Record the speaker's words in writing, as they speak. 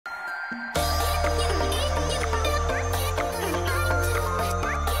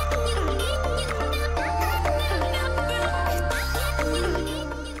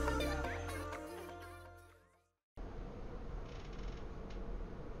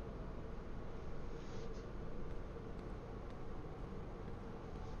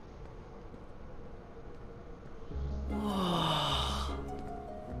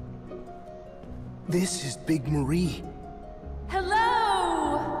This is Big Marie.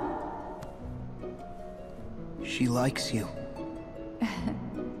 Hello! She likes you.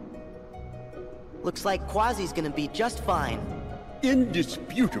 Looks like Quasi's gonna be just fine.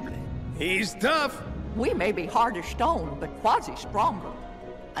 Indisputably. He's tough. We may be hard as stone, but Quasi's stronger.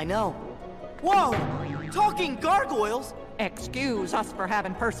 I know. Whoa! Talking gargoyles? Excuse us for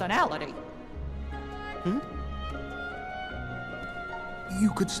having personality. You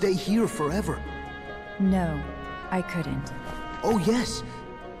could stay here forever. No, I couldn't. Oh yes,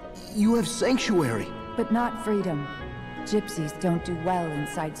 you have sanctuary. But not freedom. Gypsies don't do well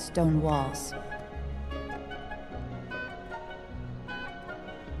inside stone walls.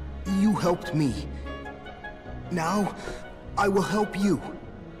 You helped me. Now, I will help you.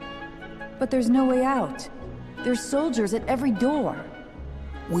 But there's no way out. There's soldiers at every door.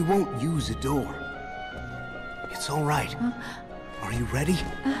 We won't use a door. It's all right. Are you ready?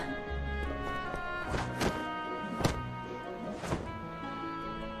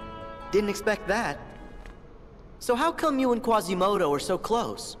 Didn't expect that. So how come you and Quasimodo are so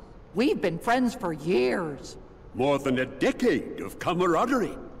close? We've been friends for years. More than a decade of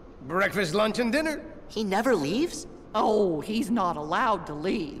camaraderie. Breakfast, lunch, and dinner. He never leaves? Oh, he's not allowed to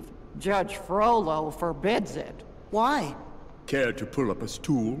leave. Judge Frollo forbids it. Why? Care to pull up a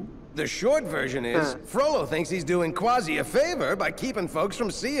stool? The short version is, Frollo thinks he's doing Quasi a favor by keeping folks from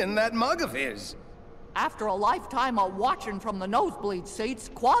seeing that mug of his. After a lifetime of watching from the nosebleed seats,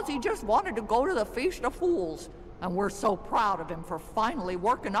 Quasi just wanted to go to the Feast of Fools. And we're so proud of him for finally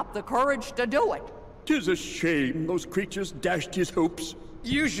working up the courage to do it. 'Tis a shame those creatures dashed his hopes.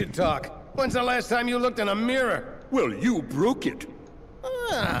 You should talk. When's the last time you looked in a mirror? Well, you broke it.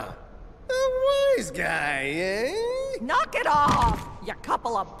 Ah, a wise guy, eh? Knock it off, you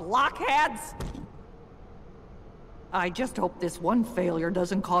couple of blockheads! I just hope this one failure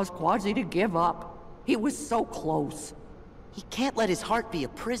doesn't cause Quasi to give up. He was so close. He can't let his heart be a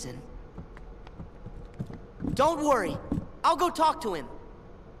prison. Don't worry. I'll go talk to him.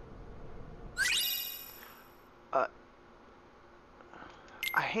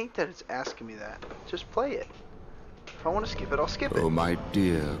 I hate that it's asking me that. Just play it. If I want to skip it, I'll skip it. Oh, my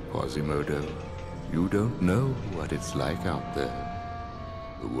dear Quasimodo, you don't know what it's like out there.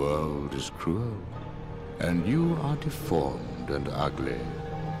 The world is cruel, and you are deformed and ugly.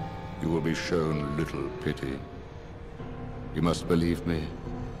 You will be shown little pity. You must believe me.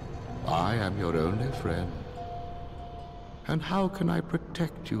 I am your only friend. And how can I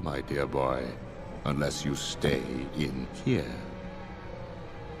protect you, my dear boy, unless you stay in here?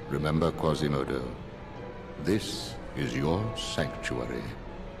 Remember, Quasimodo, this is your sanctuary.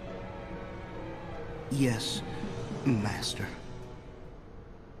 Yes, Master.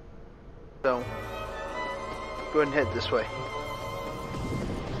 So, go ahead and head this way.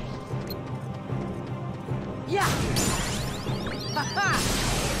 Yeah! Ha-ha!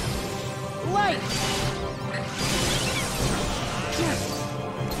 Light! Yes!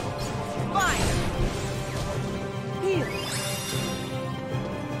 Fire! Heal!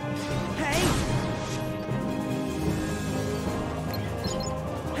 Hey!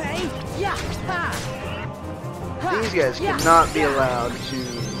 Hey! Yeah! Ha! These guys cannot be allowed to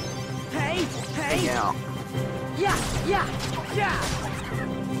hang out. Yeah! Yeah! Yeah!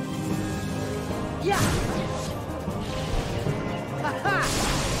 Yeah! Ha-ha!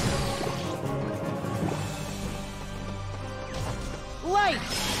 Light!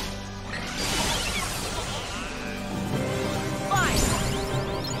 Fire!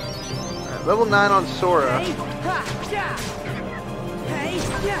 Alright, level 9 on Sora. Hey! Ha! Yeah! Hey!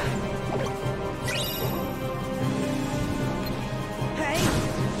 Yeah! Hey!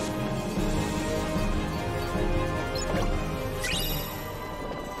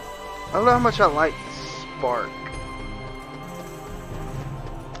 I don't know how much I like Spark.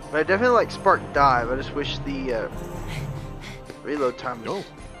 But I definitely like Spark Dive. I just wish the reload time was... Oh.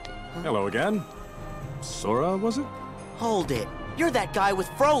 Hello again. Sora, was it? Hold it. You're that guy with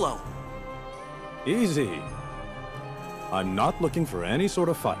Frollo. Easy. I'm not looking for any sort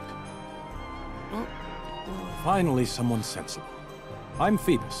of fight. Finally, someone sensible. I'm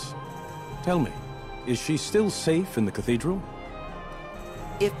Phoebus. Tell me, is she still safe in the cathedral?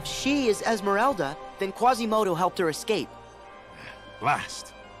 If she is Esmeralda, then Quasimodo helped her escape.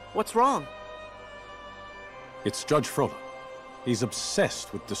 Blast. What's wrong? It's Judge Frollo. He's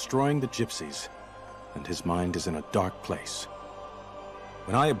obsessed with destroying the gypsies, and his mind is in a dark place.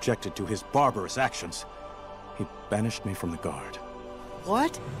 When I objected to his barbarous actions, he banished me from the guard.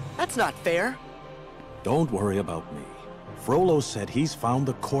 What? That's not fair. Don't worry about me. Frollo said he's found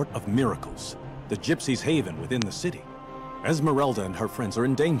the Court of Miracles, the gypsies' haven within the city. Esmeralda and her friends are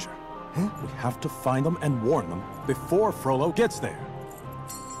in danger. We have to find them and warn them before Frollo gets there.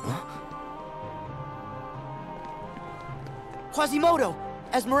 Quasimodo!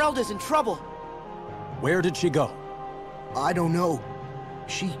 Esmeralda's in trouble! Where did she go? I don't know.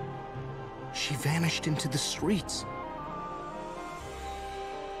 She vanished into the streets.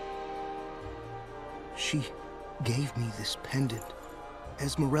 She gave me this pendant.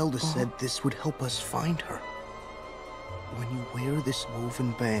 Esmeralda said this would help us find her. When you wear this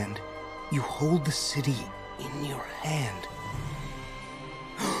woven band, you hold the city in your hand.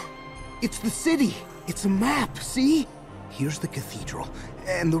 It's the city! It's a map, see? Here's the cathedral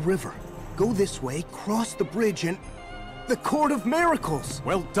and the river. Go this way, cross the bridge, and... the Court of Miracles!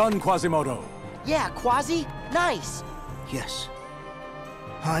 Well done, Quasimodo! Yeah, Quasi! Nice! Yes.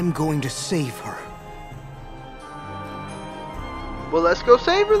 I'm going to save her. Well, let's go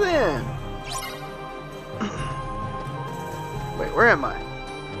save her then. Wait, where am I?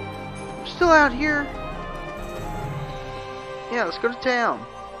 I'm still out here. Yeah, let's go to town.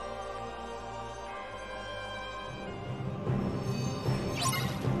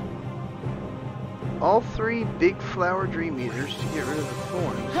 All 3 big flower dreameaters to get rid of the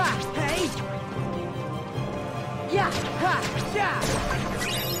thorns. Ha! Hey! Yeah! Ha! Yeah!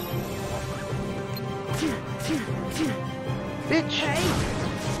 Bitch! Hey!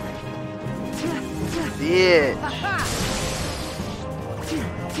 Bitch!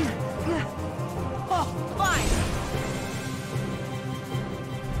 Oh, fine!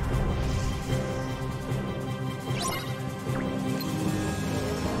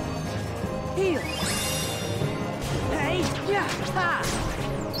 Heal! Hey! Yeah! Ha!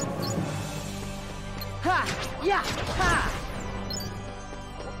 Ha! Yeah! Ha!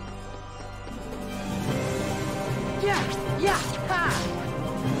 Yeah! Yeah! Ha!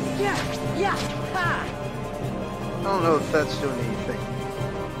 Yeah! Yeah! Ha! I don't know if that's doing anything.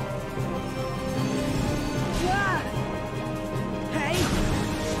 Yeah! Hey!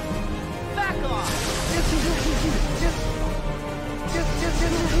 Back off!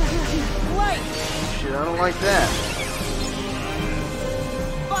 Wait! Shit, I don't like that.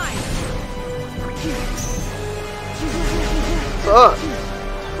 Fine! Fuck!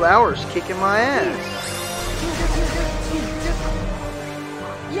 Flowers kicking my ass.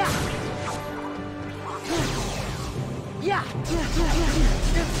 Yeah! Yeah!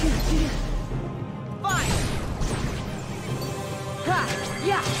 Fine! Ha!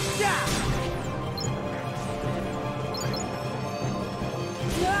 Yeah! Yeah!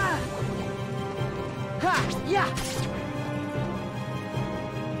 Yeah! Ha! Yeah!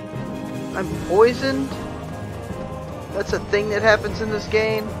 I'm poisoned? That's a thing that happens in this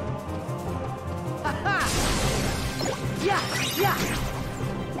game? Ha! Yeah! Yeah!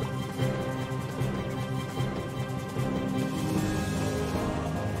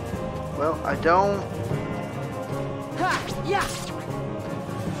 Well, I don't... Ha! Yeah!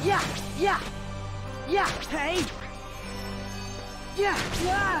 Yeah! Yeah! Yeah! Hey! Yeah!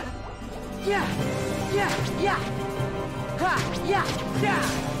 Yeah! Yeah! Yeah! Yeah! Ha! Yeah! Yeah!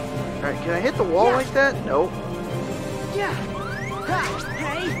 Alright, can I hit the wall like that? Nope. Yeah! Ha!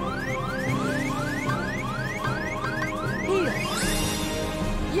 Hey! Heal!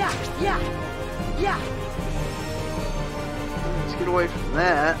 Yeah! Yeah! Yeah! Let's get away from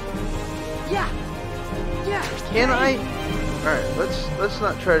that. Yeah! Yeah! Can I? Alright, let's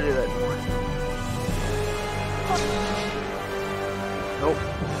not try to do that anymore. Nope,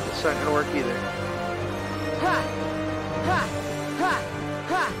 it's not gonna work either. Ha! Ha! Ha!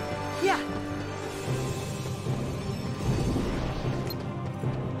 Ha! Yeah!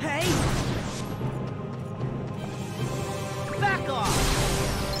 Hey! Back off!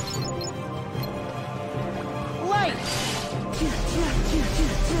 Wait!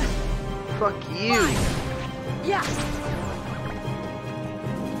 Fuck you! Yeah!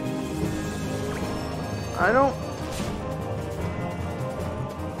 I don't...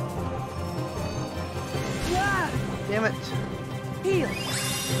 Yeah! Damn it. Heal!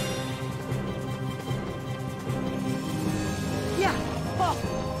 Yeah! Oh!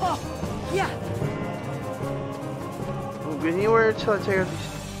 Oh! Yeah! Won't go anywhere until I take out these...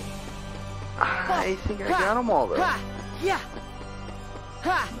 I think I got them all though. Ha! Yeah!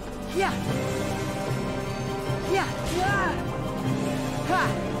 Ha! Yeah! Yeah! Yeah! Ha!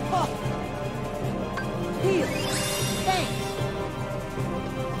 Heal. Thanks.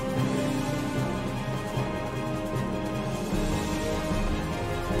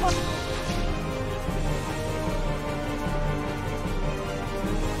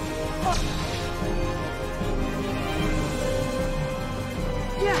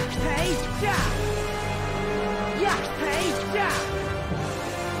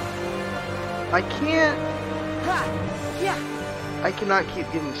 I can't. I cannot keep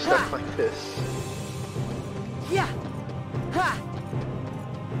getting stuck like this.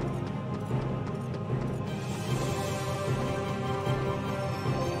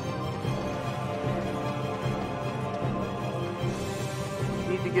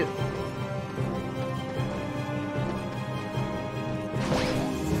 Need to get.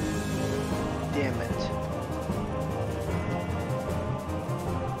 Damn it.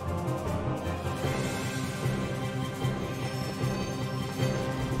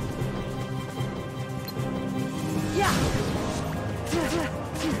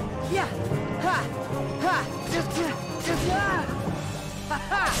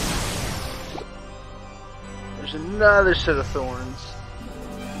 There's another set of thorns.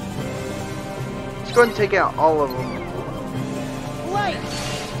 Let's go ahead and take out all of them. Light.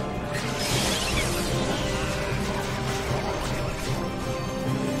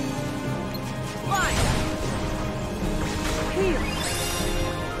 Fire. Heal.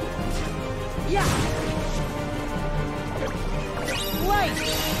 Light.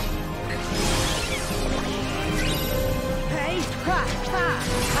 Hey.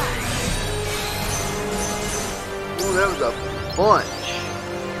 Ooh, that was a bunch.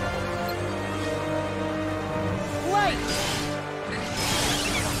 Light.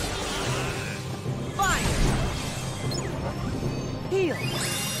 Fire. Heal.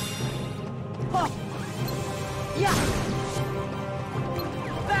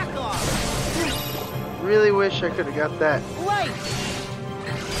 Back off. Really wish I could have got that. Light.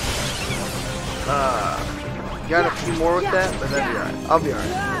 Got a few more with that, but that'll be alright. I'll be alright.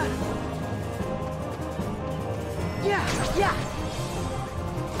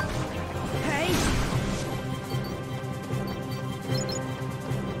 Hey.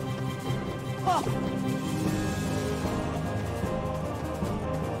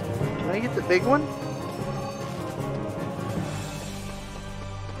 Can I get the big one?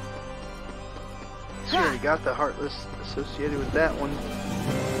 I already got the heartless associated with that one.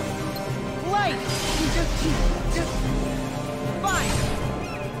 Light. Just fire.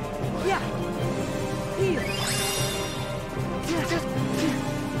 Heal.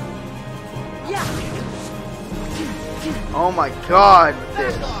 Oh my god, with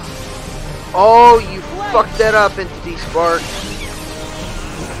this. Oh, you fucked that up, Entity Spark.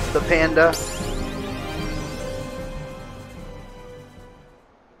 The panda.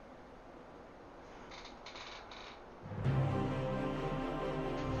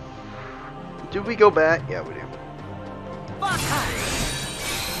 Do we go back? Yeah, we do.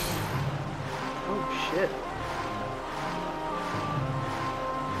 Oh shit.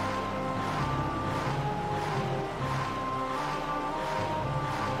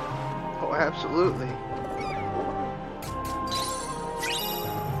 Oh, absolutely.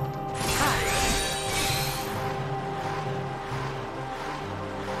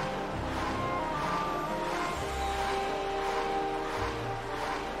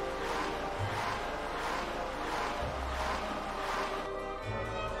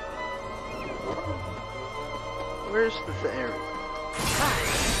 Where's the area?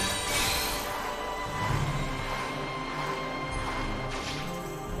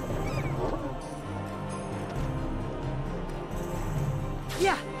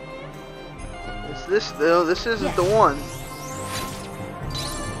 Is this though? This isn't the one.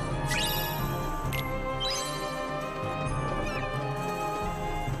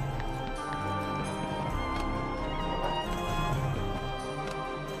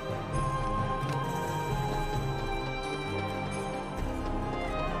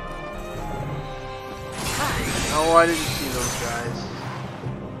 Oh, I didn't see those guys.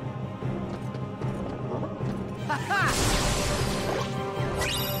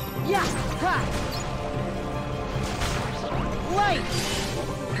 Light.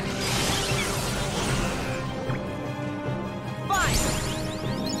 Fire.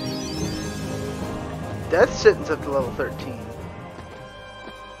 Death Sitting's up to level 13.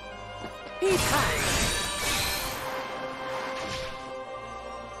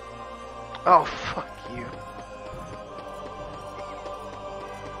 Oh, fuck you.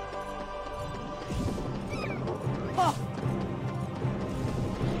 Oh.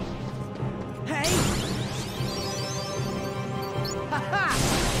 Hey. Ha ha.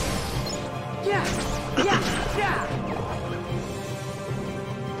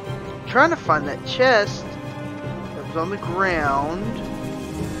 Trying to find that chest that was on the ground.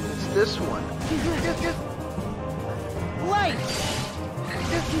 It's this one. Light!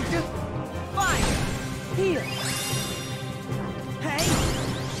 Fire! Heal! Hey!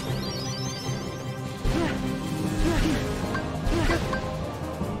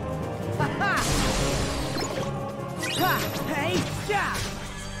 Ha-ha! Ha! Hey! Yeah!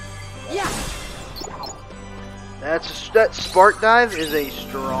 Yeah! That spark dive is a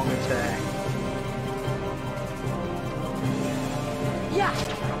strong attack. Yeah!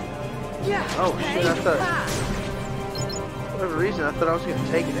 Yeah! Oh shit, I thought... For whatever reason, I thought I was going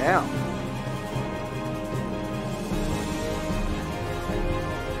to take it out.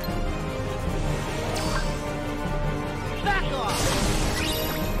 Back off!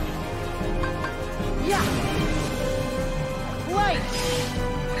 Yeah! Light!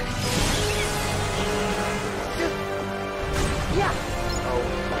 Yeah! Oh.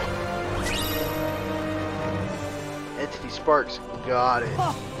 Entity Sparks got it.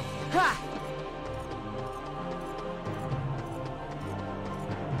 Oh. Ha!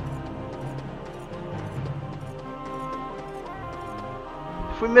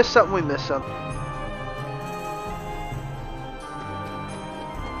 If we miss something, we miss something.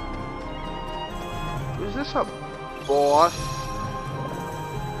 Was this a boss?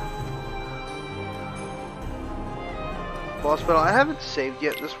 Boss battle? I haven't saved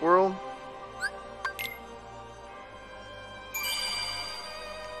yet this world.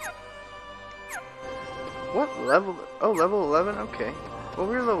 What level? Oh, level 11? Okay. Well,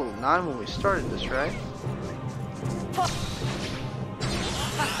 we were level 9 when we started this, right?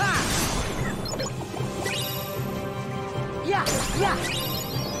 Yeah, yeah.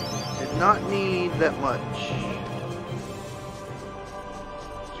 Did not need that much.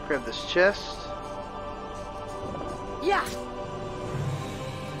 Let's grab this chest. Yeah.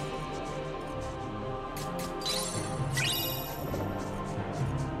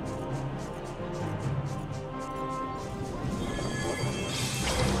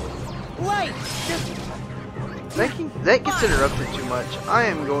 Light. That gets interrupted too much. I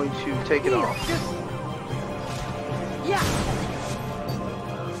am going to take it off. Yeah.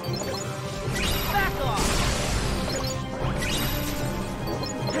 Back off.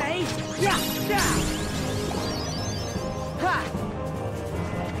 Hey. Yeah. Yeah. Ha.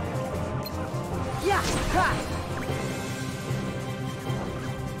 Yeah. Ha.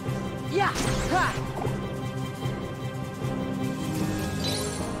 Yeah. Ha.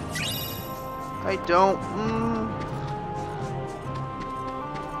 I don't.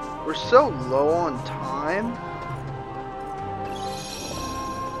 We're so low on time.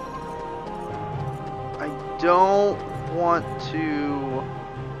 I don't want to.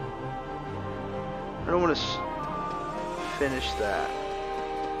 I don't want to finish that.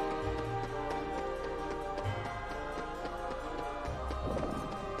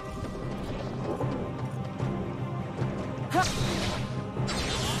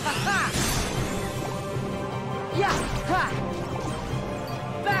 Yeah. Ha.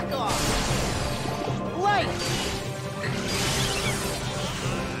 Back off. Light.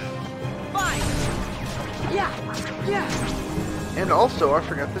 Fire. Yeah. Yeah. And also, I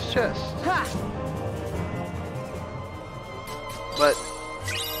forgot this chest. Ha. But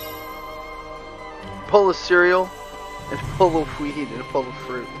pull of cereal, and pull of weed, and a pull of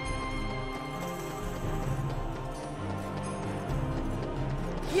fruit.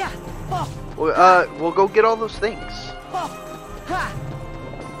 Yeah. Oh. We'll go get all those things. Oh. Ha.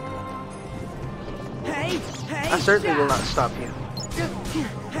 Hey. Hey. I certainly will not stop you.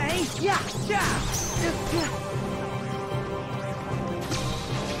 Hey. Yeah. Yeah.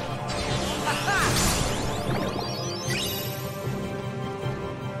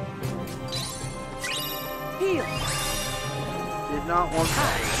 Heal. Did not want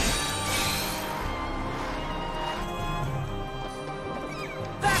that.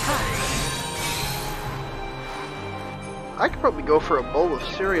 I could probably go for a bowl of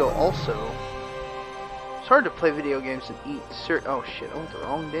cereal also. It's hard to play video games and eat cereal. Oh shit, I went the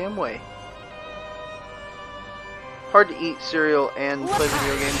wrong damn way. Hard to eat cereal and play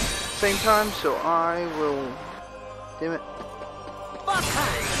video games at the same time, so I will... Damn it.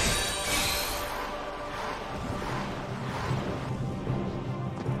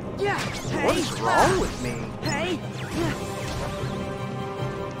 Yeah. What is wrong with me? Hey.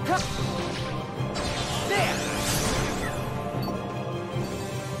 There.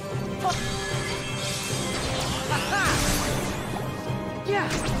 Yeah.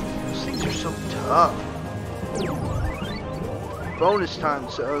 Those things are so tough. Bonus time,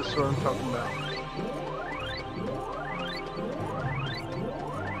 so that's what I'm talking about.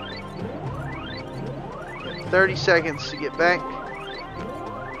 30 seconds to get back.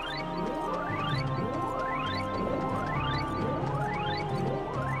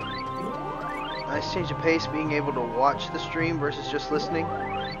 Nice change of pace, being able to watch the stream versus just listening.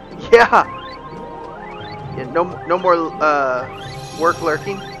 Yeah! Yeah, no more work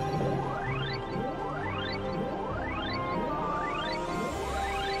lurking.